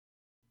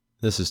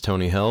This is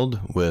Tony Held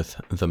with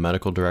The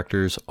Medical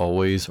Director's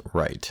Always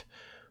Right.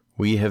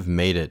 We have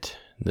made it.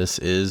 This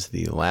is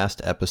the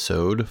last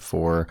episode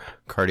for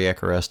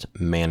cardiac arrest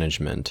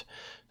management.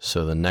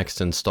 So the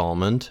next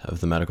installment of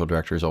The Medical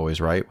Director's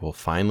Always Right will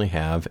finally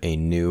have a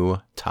new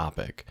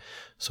topic.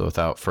 So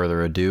without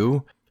further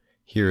ado,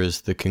 here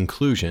is the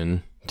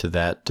conclusion to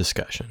that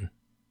discussion.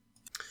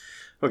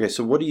 Okay,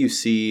 so what do you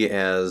see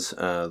as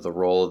the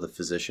role of the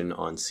physician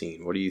on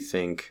scene? What do you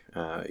think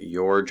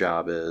your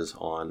job is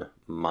on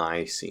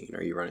my scene?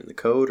 Are you running the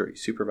code? Are you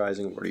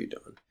supervising? What are you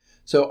doing?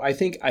 So I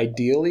think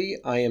ideally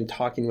I am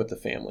talking with the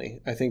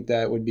family. I think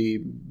that would be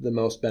the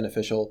most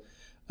beneficial.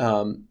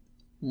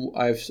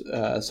 I've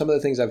some of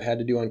the things I've had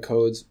to do on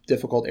codes,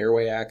 difficult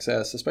airway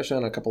access, especially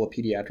on a couple of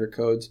pediatric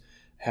codes,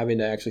 having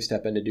to actually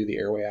step in to do the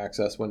airway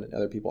access when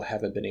other people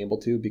haven't been able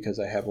to because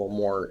I have a little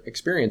more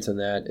experience in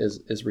that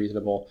is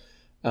reasonable.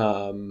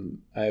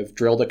 I've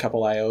drilled a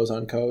couple IOs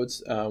on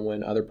codes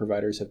when other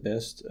providers have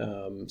missed,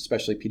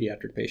 especially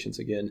pediatric patients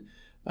again,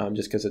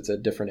 just because it's a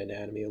different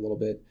anatomy a little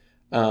bit.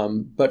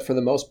 But for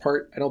the most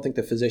part, I don't think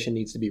the physician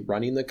needs to be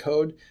running the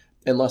code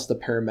unless the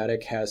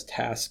paramedic has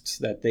tasks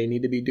that they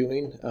need to be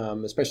doing,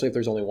 especially if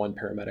there's only one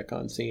paramedic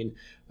on scene.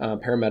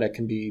 Paramedic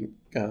can be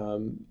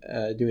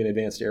doing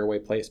advanced airway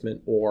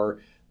placement or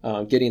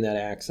getting that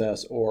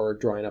access or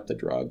drawing up the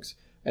drugs.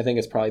 I think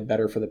it's probably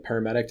better for the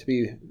paramedic to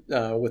be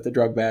with the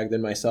drug bag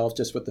than myself,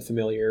 just with the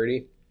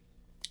familiarity.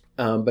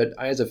 But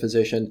I, as a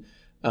physician,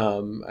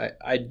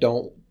 I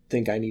don't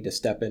think I need to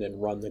step in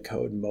and run the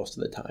code most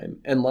of the time,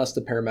 unless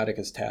the paramedic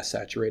is task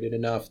saturated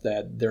enough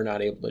that they're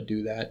not able to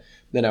do that.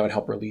 Then I would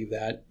help relieve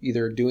that,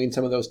 either doing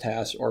some of those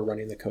tasks or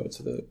running the code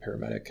so the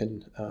paramedic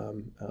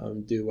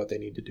can do what they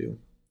need to do.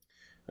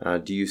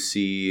 Do you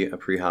see a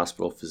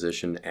pre-hospital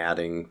physician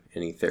adding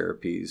any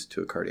therapies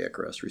to a cardiac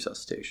arrest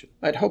resuscitation?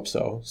 I'd hope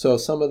so. So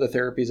some of the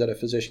therapies that a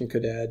physician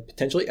could add,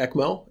 potentially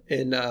ECMO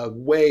in a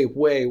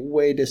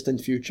way distant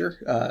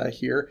future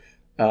here.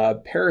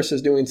 Paris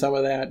is doing some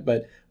of that,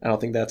 but I don't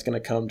think that's going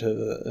to come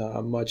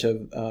to much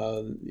of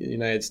the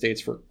United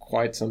States for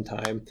quite some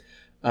time.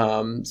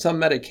 Some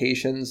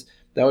medications,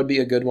 that would be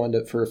a good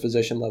one for a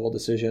physician level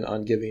decision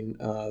on giving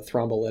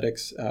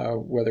thrombolytics,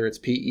 whether it's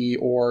PE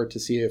or to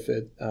see if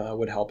it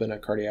would help in a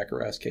cardiac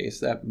arrest case.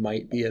 That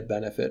might be a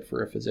benefit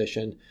for a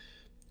physician.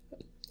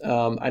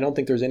 I don't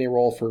think there's any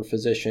role for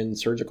physician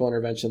surgical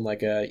intervention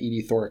like a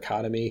ED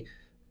thoracotomy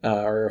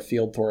or a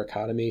field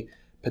thoracotomy.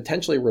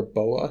 Potentially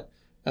REBOA.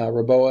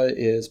 REBOA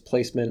is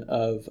placement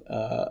of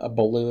a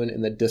balloon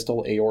in the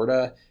distal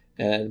aorta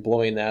and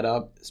blowing that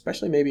up,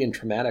 especially maybe in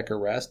traumatic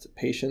arrest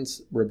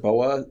patients.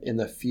 REBOA in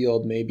the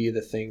field may be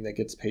the thing that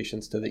gets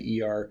patients to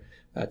the ER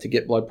to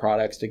get blood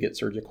products, to get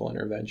surgical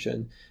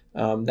intervention.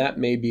 That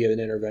may be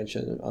an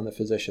intervention on the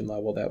physician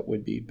level that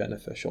would be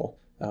beneficial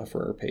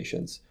for our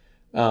patients.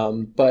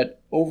 But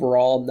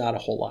overall, not a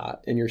whole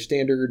lot. In your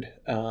standard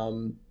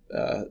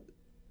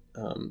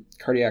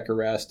cardiac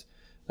arrest,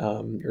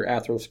 your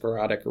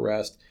atherosclerotic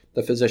arrest,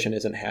 the physician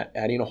isn't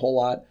adding a whole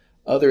lot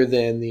other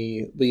than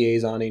the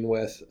liaisoning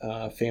with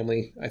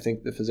family. I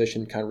think the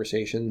physician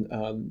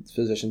conversation,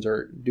 physicians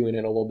are doing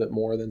it a little bit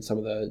more than some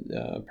of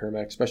the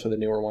paramedics, especially the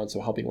newer ones,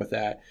 so helping with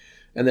that.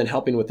 And then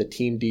helping with the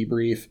team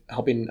debrief,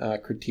 helping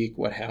critique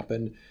what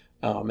happened,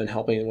 and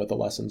helping with the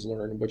lessons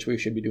learned, which we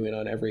should be doing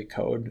on every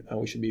code.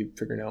 We should be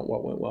figuring out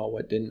what went well,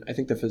 what didn't. I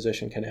think the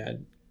physician can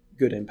add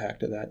good impact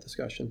to that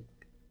discussion.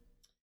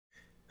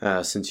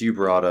 Since you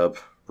brought up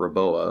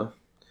REBOA,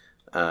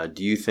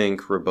 do you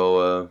think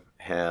REBOA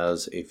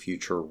has a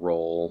future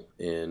role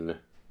in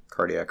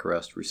cardiac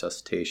arrest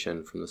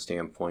resuscitation from the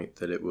standpoint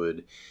that it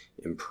would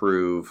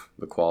improve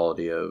the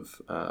quality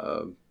of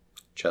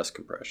chest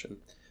compression?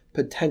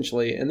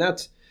 Potentially, and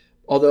that's,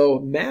 although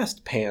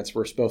masked pants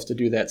were supposed to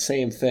do that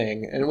same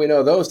thing, and we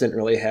know those didn't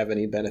really have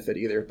any benefit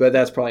either, but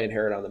that's probably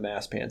inherent on the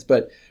masked pants.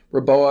 But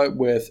REBOA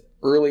with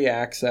early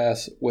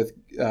access, with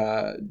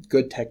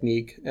good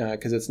technique,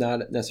 because it's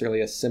not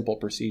necessarily a simple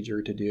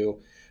procedure to do,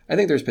 I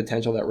think there's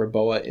potential that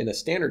REBOA in a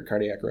standard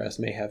cardiac arrest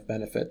may have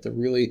benefit to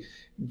really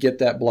get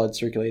that blood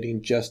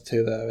circulating just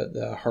to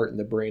the heart and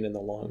the brain and the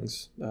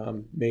lungs,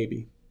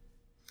 maybe.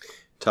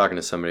 Talking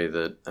to somebody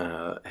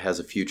that has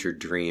a future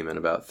dream in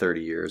about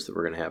 30 years that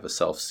we're going to have a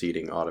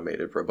self-seating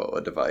automated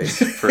REBOA device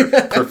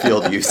for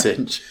field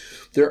usage.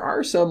 There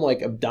are some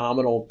like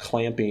abdominal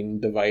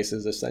clamping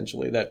devices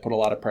essentially that put a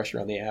lot of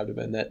pressure on the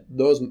abdomen that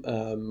those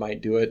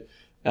might do it.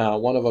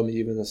 One of them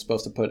even is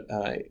supposed to put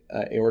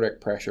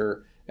aortic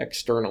pressure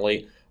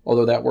externally,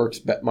 although that works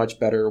much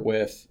better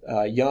with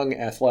young,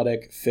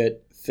 athletic,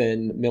 fit,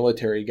 thin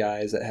military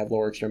guys that have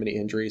lower extremity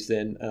injuries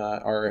than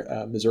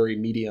our Missouri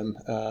medium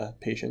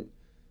patient.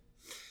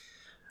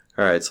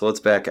 All right, so let's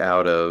back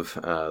out of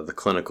the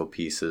clinical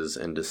pieces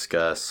and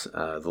discuss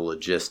the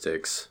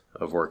logistics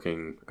of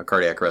working a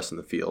cardiac arrest in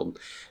the field.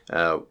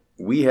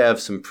 We have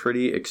some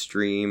pretty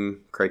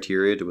extreme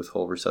criteria to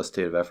withhold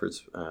resuscitative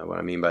efforts. What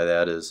I mean by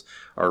that is,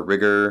 are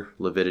rigor,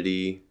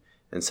 lividity,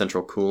 and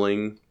central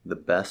cooling the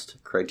best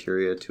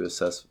criteria to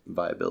assess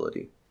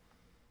viability?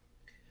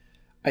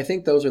 I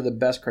think those are the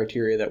best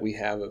criteria that we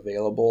have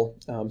available.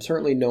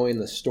 Certainly knowing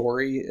the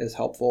story is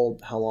helpful.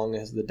 How long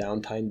has the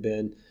downtime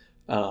been?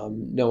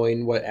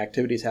 Knowing what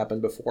activities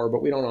happened before,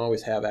 but we don't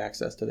always have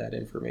access to that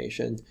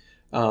information.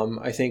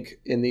 I think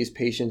in these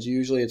patients,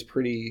 usually it's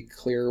pretty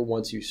clear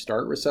once you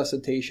start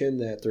resuscitation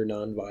that they're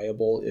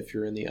non-viable if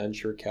you're in the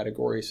unsure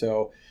category.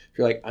 So if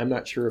you're like, I'm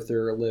not sure if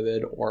they're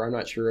livid, or I'm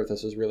not sure if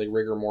this is really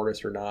rigor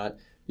mortis or not,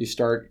 you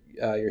start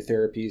your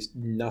therapies,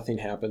 nothing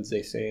happens,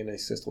 they stay in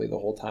asystole the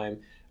whole time.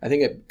 I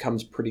think it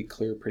comes pretty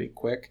clear pretty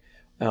quick.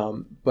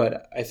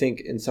 But I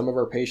think in some of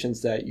our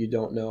patients that you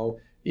don't know,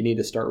 you need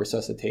to start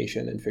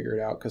resuscitation and figure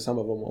it out, because some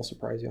of them will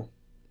surprise you.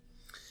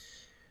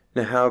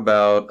 Now, how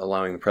about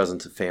allowing the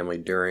presence of family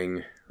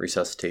during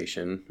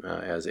resuscitation,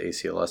 as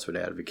ACLS would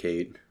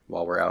advocate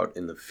while we're out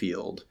in the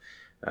field?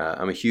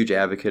 I'm a huge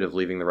advocate of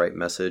leaving the right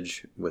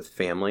message with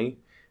family.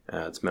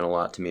 It's meant a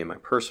lot to me in my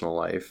personal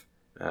life,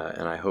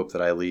 and I hope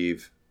that I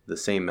leave the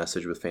same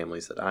message with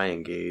families that I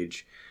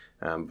engage.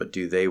 But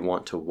do they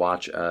want to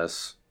watch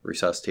us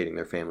resuscitating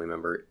their family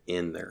member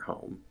in their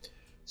home?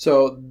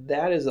 So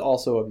that is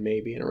also a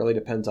maybe, and it really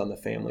depends on the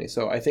family.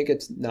 So I think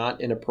it's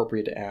not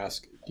inappropriate to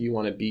ask, do you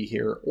want to be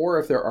here? Or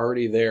if they're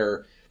already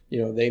there,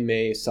 they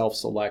may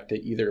self-select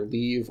to either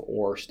leave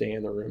or stay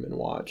in the room and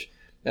watch.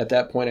 At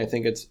that point, I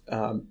think it's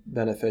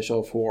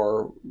beneficial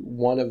for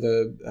one of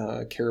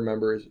the care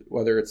members,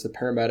 whether it's the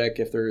paramedic,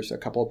 if there's a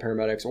couple of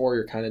paramedics, or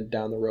you're kind of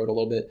down the road a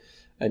little bit,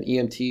 an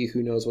EMT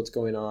who knows what's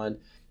going on.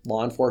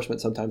 Law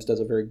enforcement sometimes does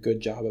a very good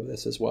job of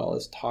this as well,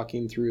 as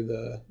talking through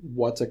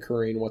what's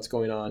occurring, what's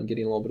going on,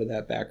 getting a little bit of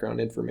that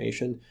background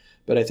information.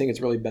 But I think it's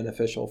really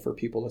beneficial for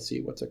people to see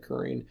what's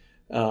occurring.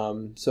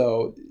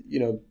 So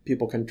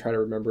people can try to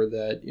remember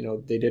that,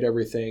 they did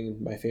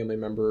everything. My family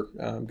member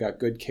got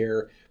good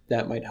care.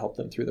 That might help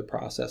them through the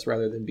process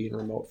rather than being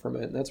remote from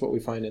it. And that's what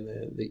we find in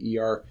the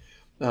ER.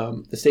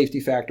 The safety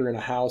factor in a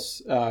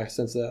house,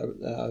 since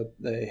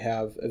they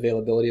have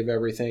availability of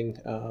everything,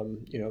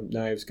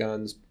 knives,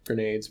 guns,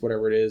 grenades,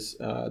 whatever it is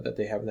that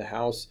they have in the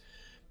house.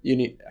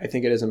 I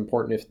think it is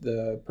important, if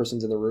the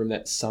person's in the room,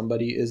 that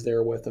somebody is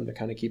there with them to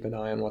kind of keep an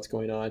eye on what's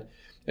going on.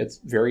 It's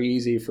very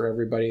easy for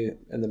everybody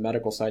in the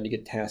medical side to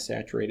get task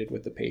saturated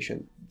with the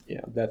patient.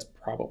 That's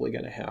probably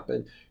going to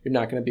happen. You're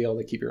not going to be able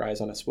to keep your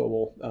eyes on a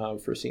swivel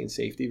for seeing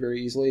safety very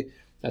easily.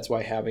 That's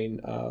why having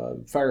a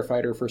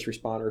firefighter, first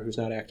responder who's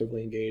not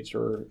actively engaged,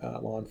 or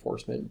law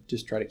enforcement,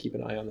 just try to keep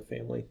an eye on the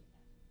family.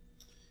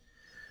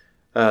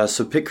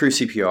 So Pit Crew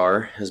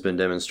CPR has been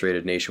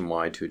demonstrated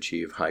nationwide to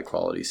achieve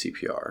high-quality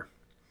CPR.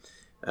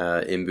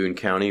 In Boone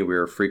County, we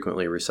are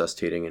frequently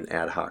resuscitating in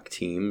ad hoc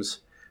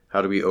teams.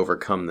 How do we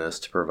overcome this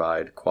to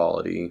provide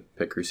quality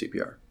Pit Crew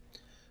CPR?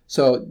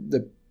 So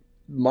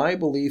my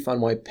belief on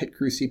why Pit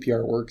Crew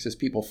CPR works is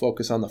people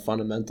focus on the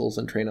fundamentals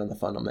and train on the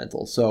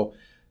fundamentals. So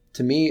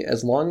to me,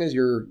 as long as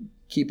you're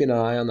keeping an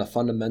eye on the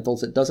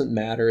fundamentals, it doesn't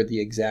matter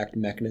the exact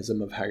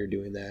mechanism of how you're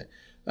doing that.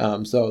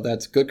 So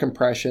that's good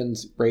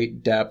compressions,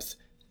 great depth,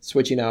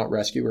 switching out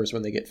rescuers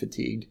when they get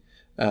fatigued.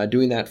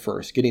 Doing that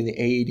first, getting the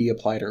AED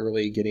applied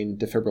early, getting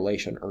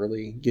defibrillation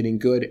early, getting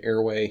good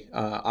airway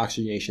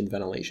oxygenation,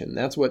 ventilation.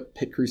 That's what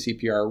Pit Crew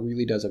CPR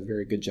really does a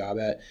very good job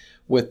at,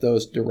 with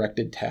those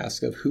directed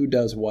tasks of who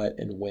does what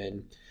and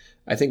when.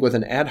 I think with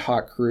an ad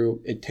hoc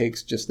crew, it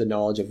takes just the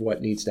knowledge of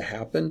what needs to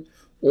happen,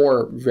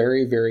 or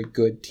very, very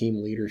good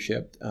team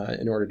leadership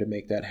in order to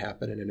make that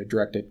happen in a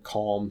directed,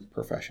 calm,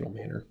 professional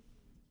manner.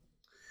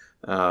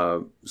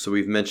 So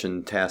we've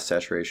mentioned task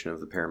saturation of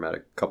the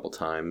paramedic a couple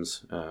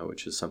times,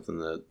 which is something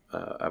that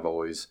I've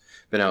always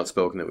been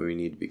outspoken that we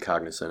need to be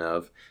cognizant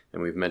of.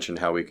 And we've mentioned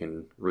how we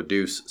can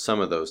reduce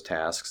some of those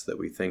tasks that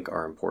we think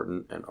are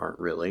important and aren't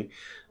really.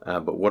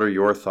 But what are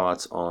your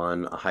thoughts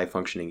on a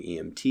high-functioning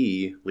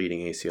EMT leading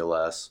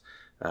ACLS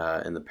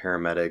and the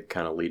paramedic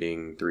kind of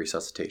leading the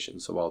resuscitation?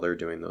 So while they're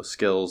doing those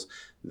skills,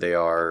 they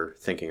are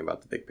thinking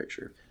about the big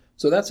picture.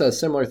 So that's a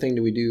similar thing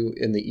that we do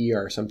in the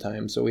ER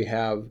sometimes. So we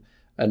have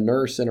a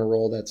nurse in a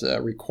role that's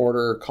a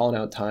recorder, calling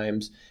out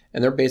times,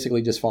 and they're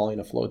basically just following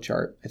a flow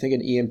chart. I think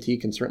an EMT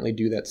can certainly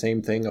do that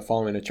same thing of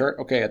following a chart.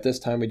 Okay, at this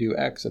time we do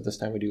X, at this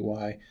time we do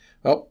Y.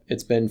 Oh,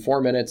 it's been 4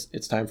 minutes,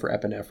 it's time for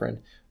epinephrine.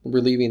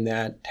 Relieving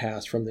that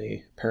task from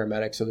the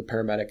paramedic so the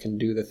paramedic can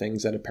do the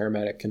things that a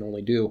paramedic can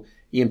only do.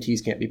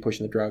 EMTs can't be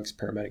pushing the drugs,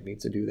 paramedic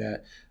needs to do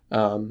that.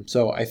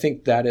 So I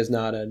think that is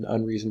not an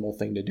unreasonable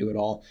thing to do at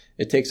all.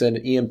 It takes an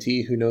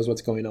EMT who knows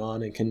what's going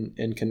on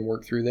and can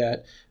work through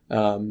that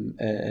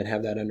and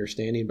have that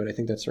understanding. But I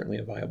think that's certainly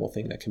a viable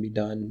thing that can be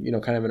done,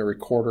 kind of in a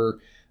recorder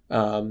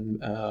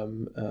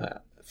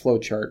flow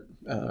chart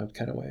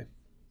kind of way.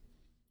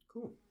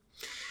 Cool.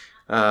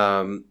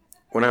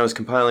 When I was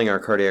compiling our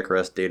cardiac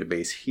arrest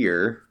database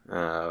here,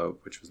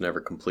 which was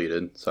never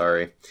completed,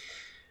 sorry,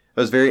 I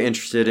was very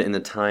interested in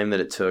the time that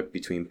it took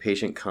between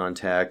patient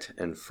contact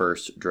and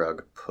first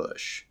drug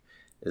push.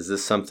 Is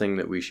this something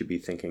that we should be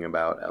thinking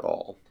about at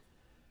all?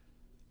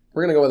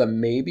 We're going to go with a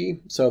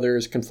maybe. So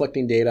there's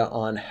conflicting data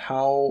on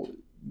how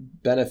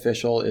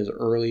beneficial is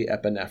early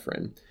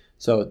epinephrine.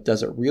 So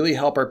does it really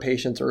help our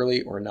patients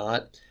early or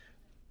not?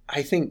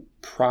 I think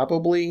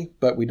probably,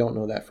 but we don't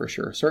know that for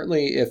sure.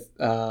 Certainly,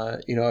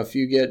 if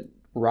you get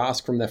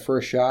ROSC from the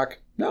first shock,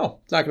 no,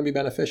 it's not going to be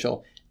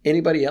beneficial.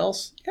 Anybody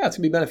else? Yeah, it's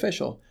going to be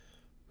beneficial.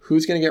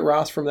 Who's going to get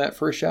ROSC from that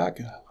first shock?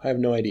 I have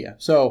no idea.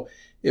 So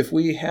if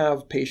we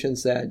have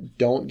patients that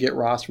don't get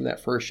ROSC from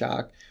that first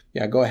shock,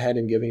 yeah, go ahead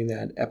and giving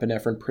that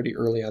epinephrine pretty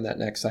early on that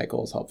next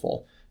cycle is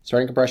helpful.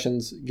 Starting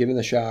compressions, giving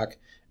the shock,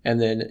 and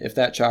then if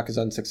that shock is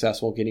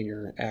unsuccessful, getting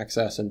your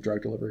access and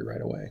drug delivery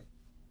right away.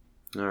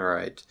 All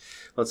right.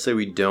 Let's say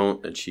we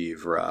don't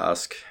achieve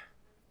ROSC.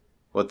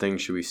 What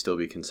things should we still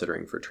be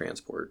considering for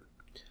transport?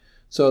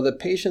 So the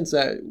patients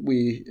that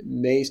we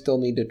may still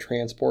need to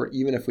transport,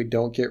 even if we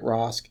don't get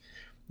ROSC,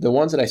 the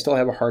ones that I still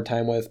have a hard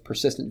time with,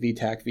 persistent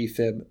VTAC,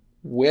 VFib,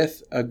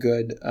 with a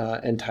good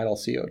end-tidal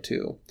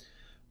CO2.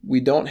 We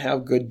don't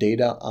have good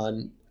data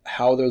on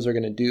how those are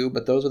going to do,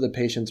 but those are the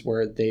patients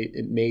where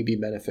it may be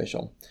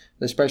beneficial,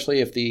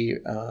 especially if the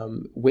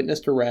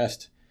witnessed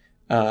arrest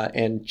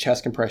and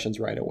chest compressions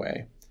right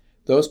away.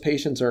 Those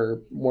patients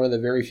are one of the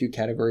very few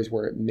categories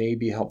where it may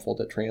be helpful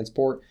to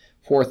transport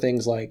for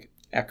things like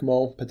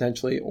ECMO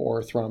potentially,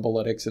 or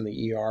thrombolytics in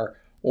the ER,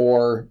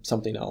 or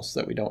something else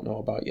that we don't know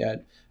about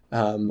yet,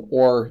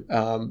 or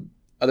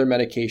other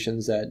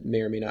medications that may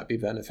or may not be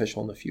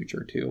beneficial in the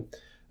future too.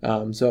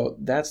 So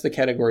that's the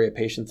category of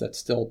patients that's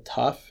still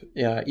tough,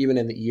 even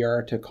in the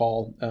ER, to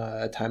call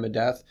time of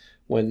death,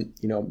 when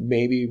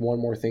maybe one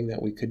more thing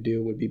that we could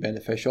do would be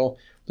beneficial.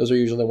 Those are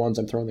usually the ones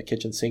I'm throwing the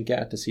kitchen sink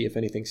at to see if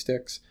anything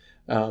sticks.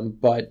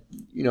 But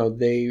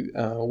they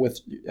with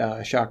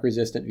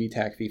shock-resistant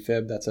VTAC,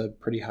 VFib, that's a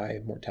pretty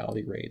high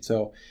mortality rate.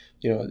 So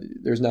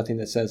there's nothing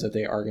that says that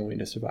they are going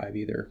to survive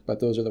either. But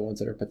those are the ones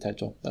that are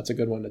potential. That's a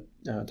good one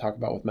to talk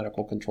about with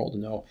medical control, to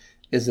know,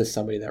 is this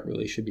somebody that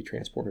really should be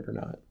transported or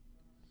not?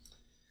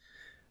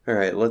 All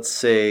right, let's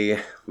say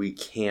we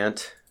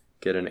can't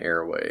get an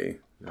airway.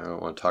 I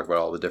don't want to talk about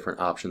all the different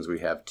options we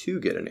have to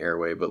get an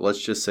airway, but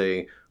let's just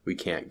say we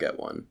can't get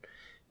one.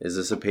 Is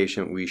this a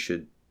patient we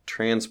should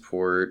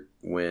transport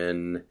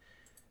when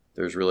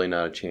there's really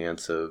not a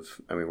chance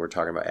of, we're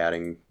talking about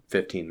adding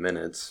 15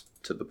 minutes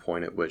to the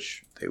point at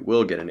which they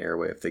will get an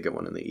airway if they get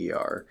one in the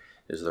ER?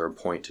 Is there a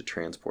point to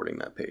transporting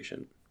that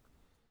patient?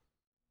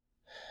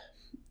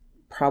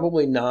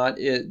 Probably not,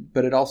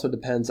 but it also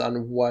depends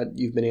on what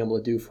you've been able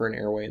to do for an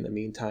airway in the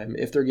meantime.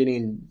 If they're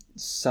getting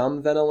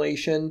some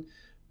ventilation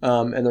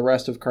and the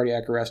rest of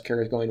cardiac arrest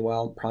care is going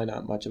well, probably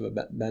not much of a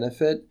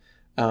benefit.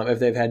 If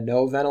they've had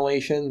no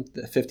ventilation,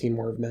 the 15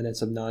 more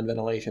minutes of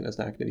non-ventilation is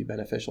not going to be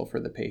beneficial for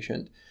the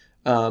patient.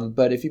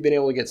 But if you've been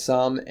able to get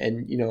some,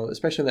 and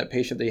especially in that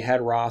patient that you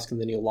had ROSC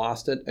and then you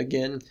lost it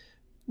again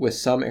with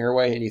some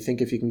airway, and you think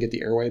if you can get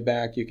the airway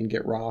back, you can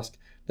get ROSC,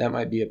 that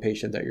might be a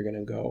patient that you're going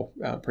to go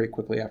pretty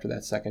quickly after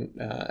that second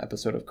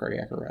episode of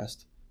cardiac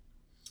arrest.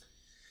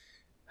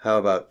 How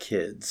about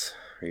kids?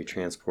 Are you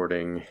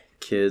transporting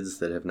kids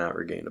that have not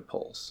regained a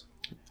pulse?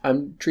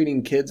 I'm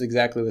treating kids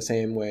exactly the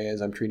same way as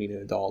I'm treating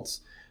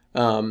adults.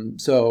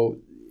 So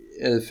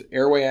if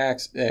airway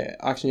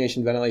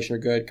oxygenation, ventilation are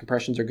good,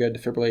 compressions are good,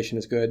 defibrillation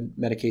is good,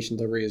 medication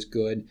delivery is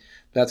good,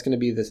 that's going to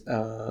be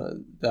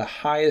the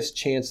highest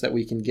chance that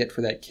we can get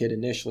for that kid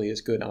initially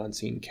is good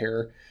on-scene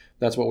care.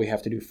 That's what we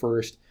have to do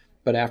first.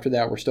 But after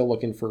that, we're still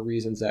looking for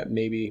reasons that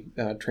maybe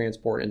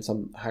transport and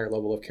some higher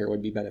level of care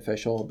would be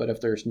beneficial. But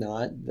if there's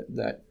not,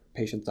 that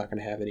patient's not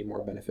going to have any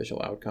more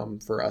beneficial outcome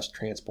for us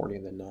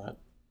transporting than not.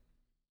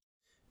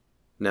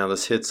 Now,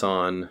 this hits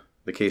on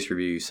the case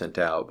review you sent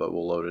out, but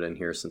we'll load it in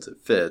here since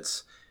it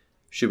fits.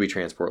 Should we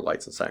transport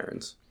lights and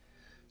sirens?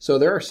 So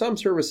there are some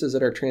services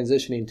that are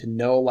transitioning to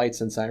no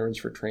lights and sirens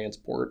for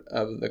transport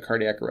of the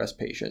cardiac arrest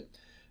patient.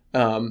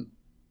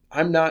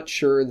 I'm not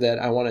sure that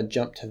I want to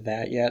jump to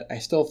that yet. I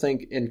still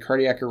think in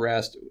cardiac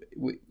arrest,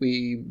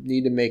 we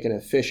need to make an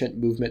efficient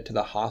movement to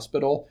the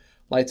hospital.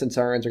 Lights and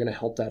sirens are going to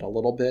help that a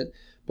little bit,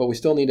 but we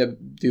still need to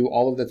do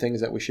all of the things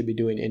that we should be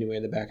doing anyway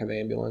in the back of the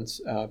ambulance.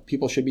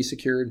 People should be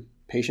secured.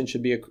 Patients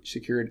should be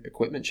secured.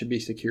 Equipment should be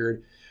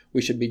secured.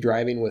 We should be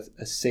driving with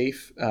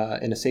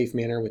in a safe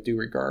manner with due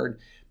regard.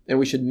 And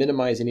we should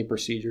minimize any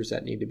procedures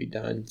that need to be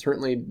done.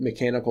 Certainly,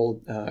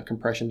 mechanical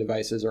compression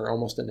devices are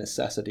almost a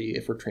necessity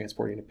if we're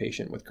transporting a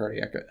patient with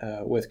cardiac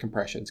with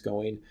compressions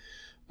going.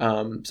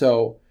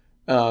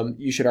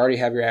 You should already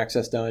have your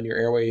access done. Your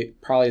airway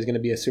probably is going to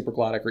be a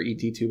supraglottic or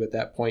ET tube at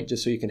that point,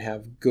 just so you can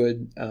have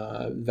good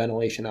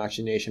ventilation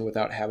oxygenation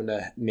without having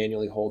to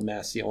manually hold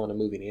mass seal in a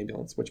moving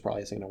ambulance, which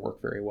probably isn't going to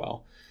work very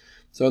well.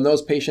 So in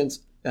those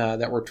patients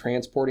that we're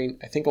transporting,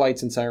 I think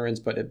lights and sirens,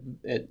 but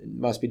it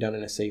must be done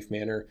in a safe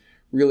manner.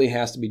 Really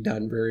has to be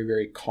done very,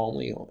 very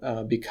calmly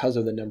because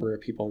of the number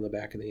of people in the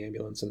back of the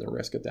ambulance and the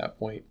risk at that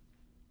point.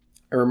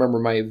 I remember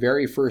my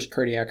very first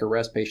cardiac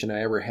arrest patient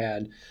I ever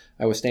had.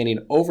 I was standing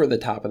over the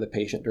top of the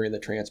patient during the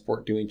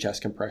transport doing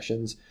chest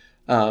compressions.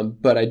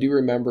 But I do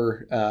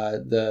remember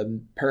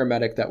the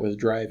paramedic that was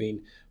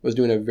driving was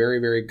doing a very,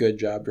 very good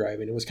job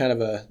driving. It was kind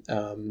of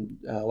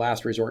a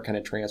last resort kind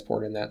of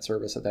transport in that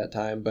service at that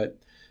time. But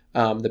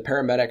The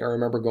paramedic, I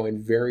remember going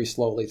very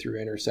slowly through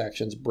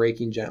intersections,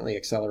 braking gently,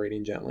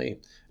 accelerating gently. And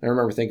I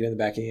remember thinking in the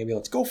back of the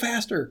ambulance, go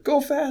faster,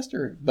 go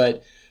faster.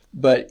 But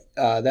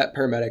that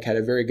paramedic had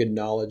a very good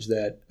knowledge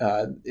that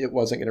it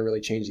wasn't going to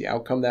really change the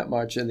outcome that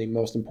much. And the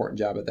most important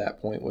job at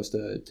that point was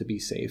to be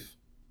safe.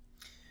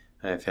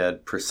 I've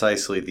had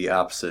precisely the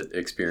opposite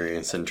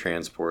experience in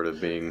transport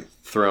of being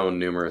thrown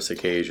numerous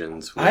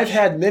occasions. I've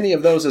had many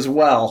of those as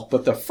well,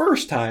 but the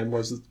first time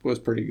was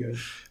pretty good.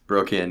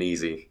 Broke in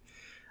easy.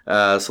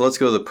 So let's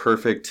go to the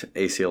perfect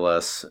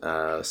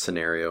ACLS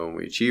scenario. When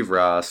we achieve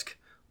ROSC,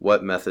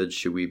 what methods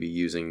should we be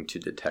using to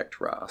detect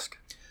ROSC?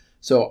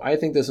 So I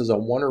think this is a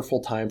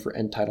wonderful time for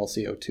end-tidal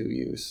CO2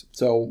 use.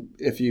 So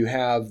if you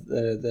have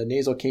the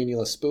nasal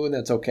cannula spoon,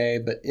 that's okay,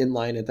 but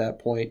inline at that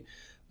point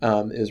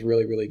is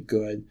really, really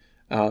good.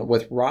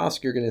 With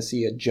ROSC, you're going to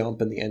see a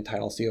jump in the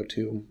end-tidal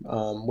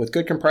CO2. With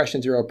good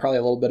compressions, you're probably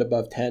a little bit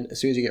above 10.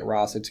 As soon as you get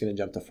ROSC, it's going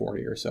to jump to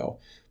 40 or so.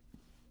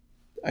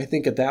 I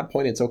think at that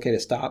point, it's okay to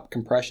stop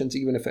compressions,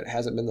 even if it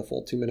hasn't been the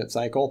full 2-minute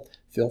cycle.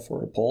 Feel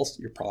for a pulse.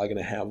 You're probably going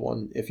to have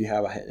one if you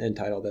have an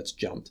end-tidal that's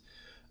jumped.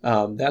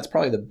 That's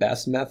probably the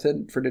best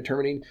method for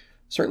determining.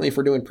 Certainly, if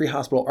we're doing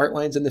pre-hospital art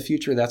lines in the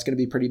future, that's going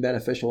to be pretty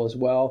beneficial as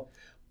well.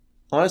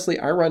 Honestly,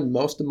 I run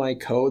most of my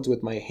codes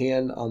with my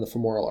hand on the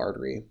femoral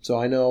artery. So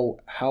I know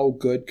how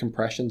good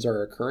compressions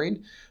are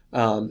occurring.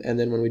 And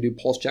then when we do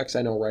pulse checks,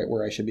 I know right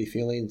where I should be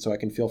feeling, so I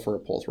can feel for a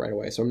pulse right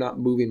away. So I'm not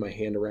moving my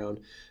hand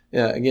around.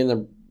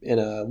 Again, in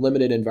a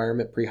limited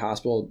environment,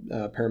 pre-hospital,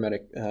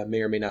 paramedic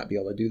may or may not be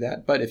able to do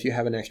that. But if you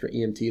have an extra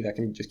EMT that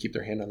can just keep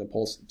their hand on the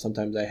pulse,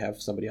 sometimes I have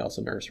somebody else,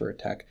 a nurse or a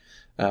tech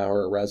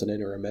or a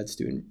resident or a med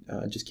student,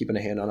 just keeping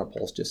a hand on a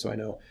pulse just so I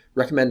know.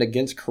 Recommend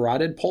against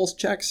carotid pulse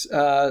checks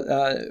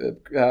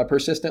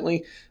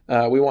persistently.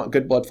 We want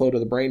good blood flow to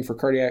the brain for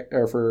cardiac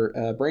or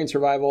for brain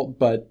survival,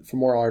 but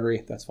femoral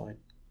artery, that's fine.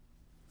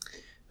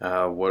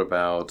 What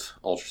about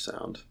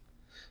ultrasound?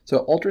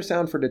 So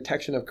ultrasound for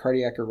detection of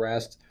cardiac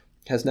arrest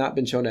has not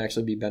been shown to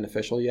actually be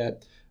beneficial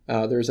yet.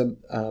 There's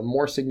a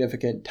more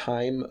significant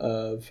time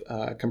of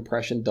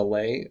compression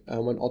delay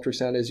when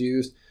ultrasound is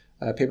used.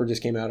 A paper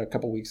just came out a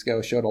couple weeks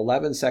ago, showed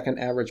 11-second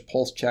average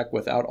pulse check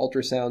without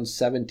ultrasound,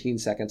 17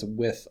 seconds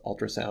with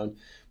ultrasound.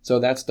 So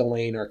that's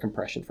delaying our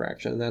compression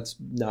fraction, and that's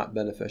not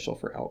beneficial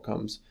for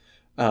outcomes.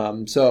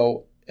 In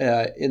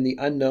the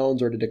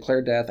unknowns or to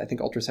declare death, I think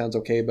ultrasound's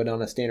okay, but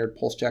on a standard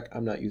pulse check,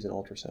 I'm not using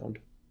ultrasound.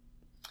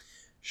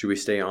 Should we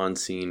stay on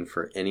scene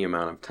for any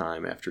amount of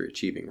time after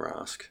achieving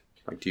ROSC?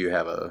 Like, do you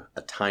have a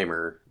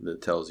timer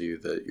that tells you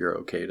that you're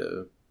okay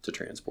to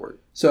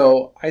transport?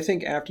 So I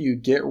think after you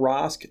get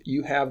ROSC,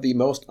 you have the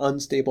most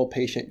unstable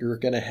patient you're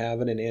going to have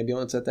in an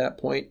ambulance at that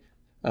point.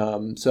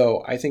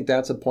 So I think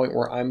that's a point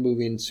where I'm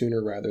moving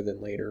sooner rather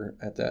than later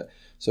at that.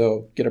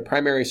 So get a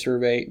primary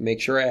survey, make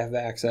sure I have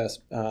access.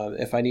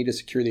 If I need to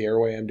secure the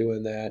airway, I'm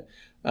doing that.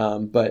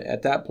 But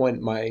at that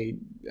point, my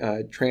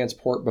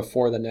transport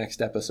before the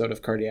next episode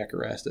of cardiac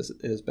arrest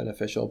is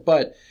beneficial.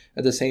 But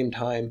at the same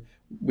time,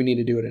 we need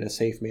to do it in a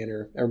safe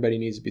manner. Everybody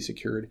needs to be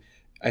secured.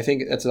 I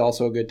think that's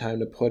also a good time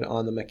to put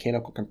on the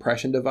mechanical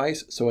compression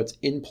device so it's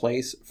in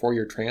place for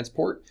your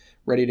transport,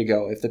 ready to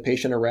go. If the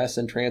patient arrests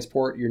in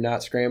transport, you're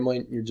not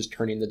scrambling, you're just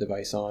turning the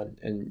device on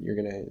and you're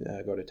going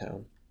to go to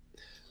town.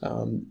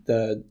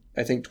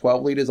 I think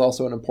 12 lead is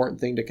also an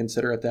important thing to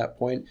consider at that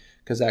point,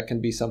 because that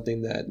can be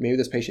something that maybe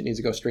this patient needs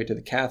to go straight to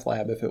the cath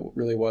lab. If it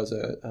really was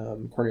a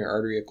coronary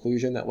artery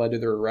occlusion that led to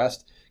their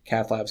arrest,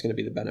 cath lab is going to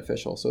be the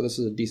beneficial. So this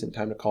is a decent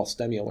time to call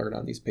STEMI alert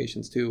on these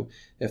patients too,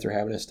 if they're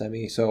having a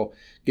STEMI. So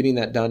getting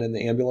that done in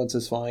the ambulance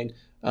is fine.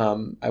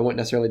 I wouldn't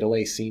necessarily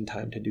delay scene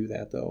time to do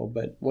that though.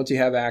 But once you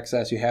have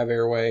access, you have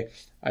airway,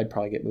 I'd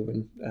probably get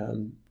moving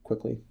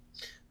quickly.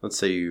 Let's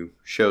say you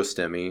show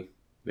STEMI,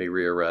 they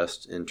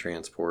rearrest in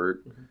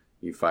transport. Mm-hmm.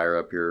 You fire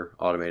up your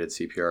automated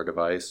CPR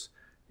device.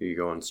 Are you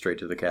going straight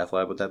to the cath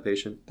lab with that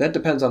patient? That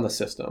depends on the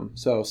system.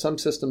 So some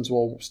systems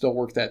will still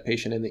work that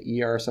patient in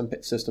the ER. Some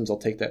systems will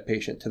take that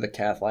patient to the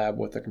cath lab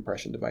with the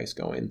compression device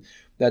going.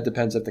 That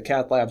depends if the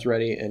cath lab's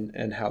ready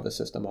and how the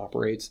system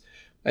operates.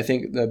 I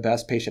think the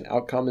best patient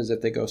outcome is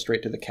if they go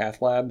straight to the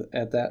cath lab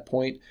at that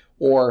point,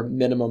 or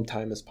minimum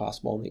time as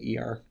possible in the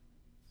ER.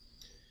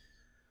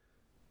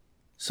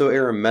 So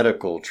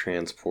aeromedical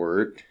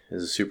transport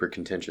is a super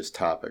contentious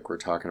topic. We're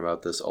talking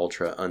about this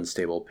ultra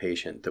unstable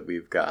patient that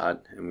we've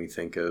got, and we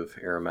think of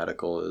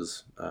aeromedical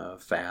as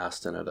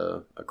fast and at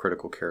a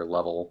critical care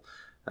level.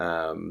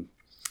 Their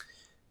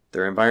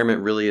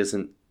environment really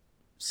isn't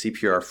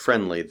CPR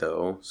friendly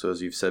though. So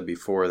as you've said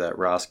before, that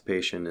ROSC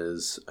patient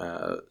is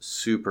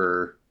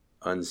super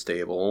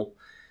unstable.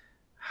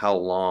 How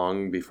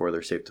long before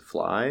they're safe to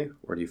fly,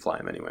 or do you fly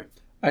them anyway?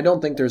 I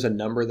don't think there's a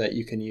number that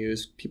you can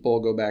use. People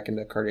will go back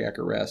into cardiac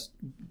arrest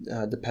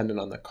dependent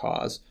on the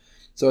cause.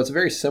 So it's a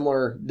very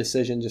similar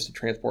decision just to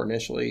transport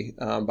initially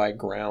by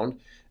ground.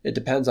 It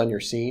depends on your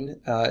scene.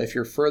 If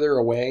you're further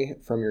away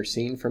from your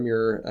scene, from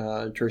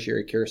your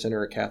tertiary care center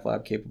or cath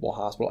lab capable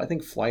hospital, I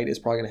think flight is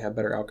probably going to have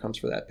better outcomes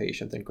for that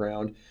patient than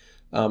ground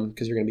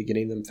because you're going to be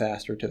getting them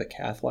faster to the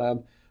cath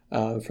lab.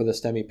 for the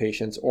STEMI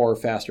patients, or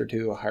faster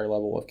to a higher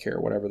level of care,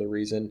 whatever the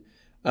reason.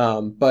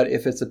 But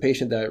if it's a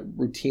patient that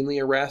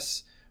routinely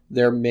arrests,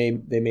 they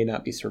may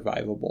not be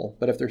survivable.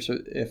 But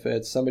if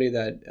it's somebody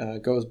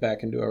that goes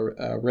back into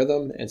a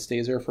rhythm and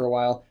stays there for a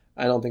while,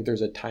 I don't think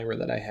there's a timer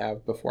that I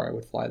have before I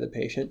would fly the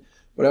patient.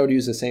 But I would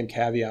use the same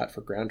caveat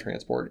for ground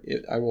transport.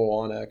 I will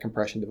want a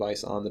compression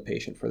device on the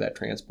patient for that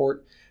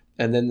transport,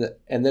 and then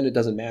it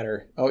doesn't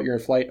matter. Oh, you're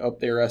in flight. Oh,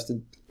 they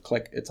arrested.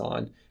 Click, it's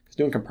on. Because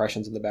doing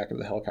compressions in the back of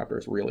the helicopter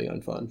is really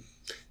unfun.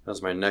 That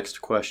was my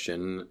next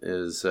question.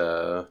 Is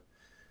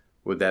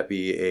would that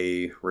be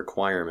a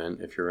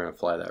requirement if you're going to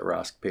fly that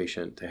ROSC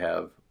patient to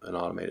have an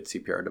automated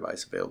CPR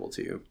device available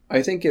to you?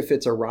 I think if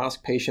it's a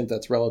ROSC patient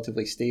that's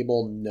relatively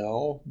stable,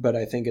 no. But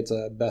I think it's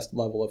a best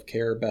level of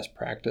care, best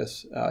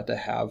practice to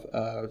have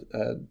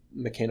a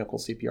mechanical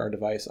CPR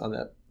device on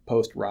that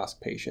post-ROSC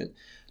patient.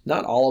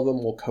 Not all of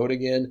them will code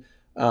again.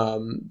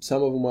 Some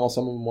of them will,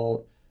 some of them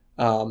won't.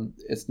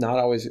 It's not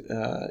always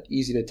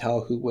easy to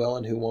tell who will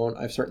and who won't.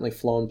 I've certainly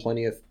flown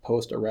plenty of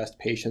post-arrest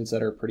patients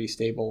that are pretty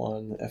stable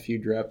on a few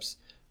drips,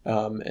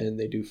 and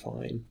they do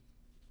fine.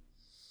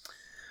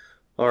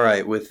 All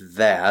right, with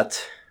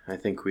that, I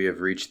think we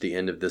have reached the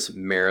end of this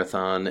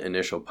marathon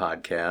initial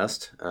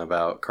podcast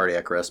about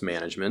cardiac arrest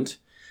management.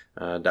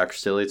 Dr.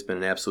 Stille, it's been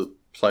an absolute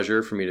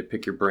pleasure for me to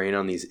pick your brain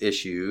on these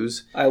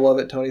issues. I love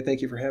it, Tony.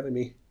 Thank you for having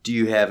me. Do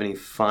you have any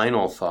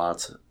final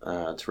thoughts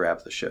to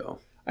wrap the show?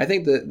 I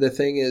think the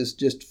thing is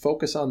just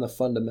focus on the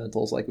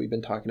fundamentals like we've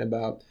been talking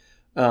about.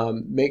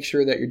 Make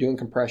sure that you're doing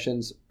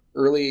compressions,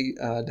 early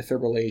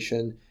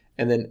defibrillation,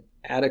 and then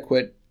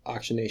adequate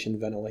oxygenation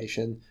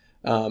ventilation.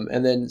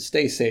 And then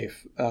stay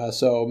safe.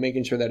 So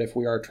making sure that if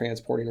we are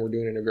transporting, we're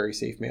doing it in a very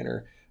safe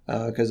manner,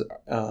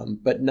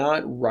 but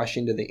not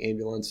rushing to the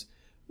ambulance.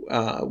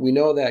 We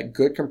know that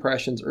good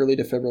compressions, early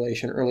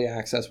defibrillation, early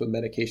access with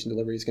medication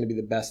delivery is going to be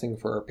the best thing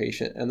for our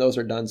patient. And those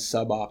are done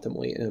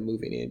suboptimally in a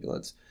moving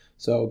ambulance.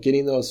 So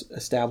getting those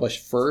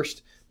established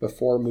first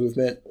before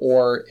movement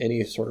or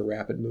any sort of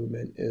rapid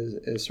movement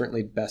is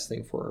certainly the best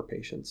thing for our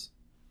patients.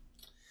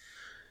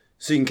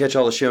 So you can catch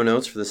all the show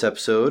notes for this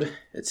episode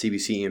at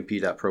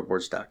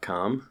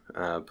cbcemp.proboards.com.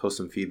 Post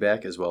some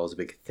feedback as well as a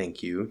big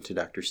thank you to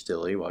Dr.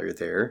 Stille while you're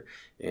there.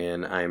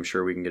 And I am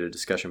sure we can get a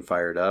discussion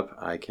fired up.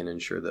 I can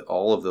ensure that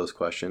all of those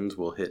questions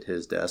will hit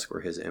his desk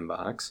or his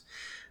inbox.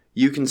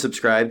 You can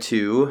subscribe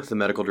to The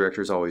Medical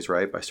Director is Always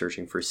Right by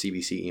searching for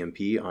CBC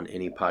EMP on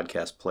any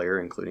podcast player,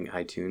 including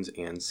iTunes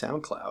and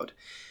SoundCloud.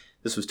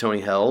 This was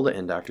Tony Held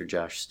and Dr.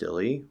 Josh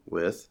Stille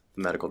with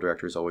The Medical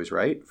Director is Always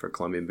Right for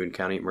Columbia and Boone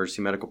County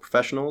Emergency Medical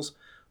Professionals.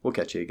 We'll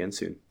catch you again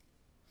soon.